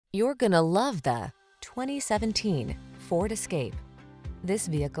You're gonna love the 2017 Ford Escape. This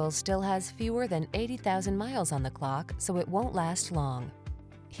vehicle still has fewer than 80,000 miles on the clock, so it won't last long.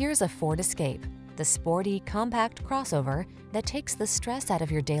 Here's a Ford Escape, the sporty, compact crossover that takes the stress out of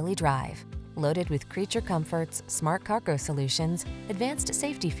your daily drive. Loaded with creature comforts, smart cargo solutions, advanced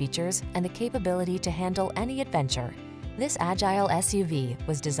safety features, and the capability to handle any adventure, this agile SUV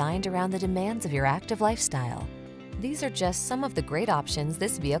was designed around the demands of your active lifestyle. These are just some of the great options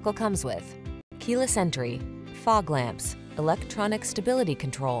this vehicle comes with: keyless entry, fog lamps, electronic stability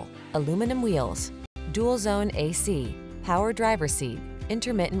control, aluminum wheels, dual zone AC, power driver seat,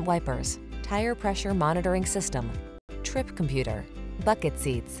 intermittent wipers, tire pressure monitoring system, trip computer, bucket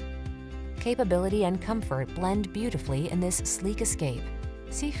seats. Capability and comfort blend beautifully in this sleek Escape.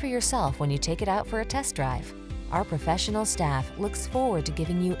 See for yourself when you take it out for a test drive. Our professional staff looks forward to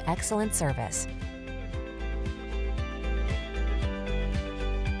giving you excellent service.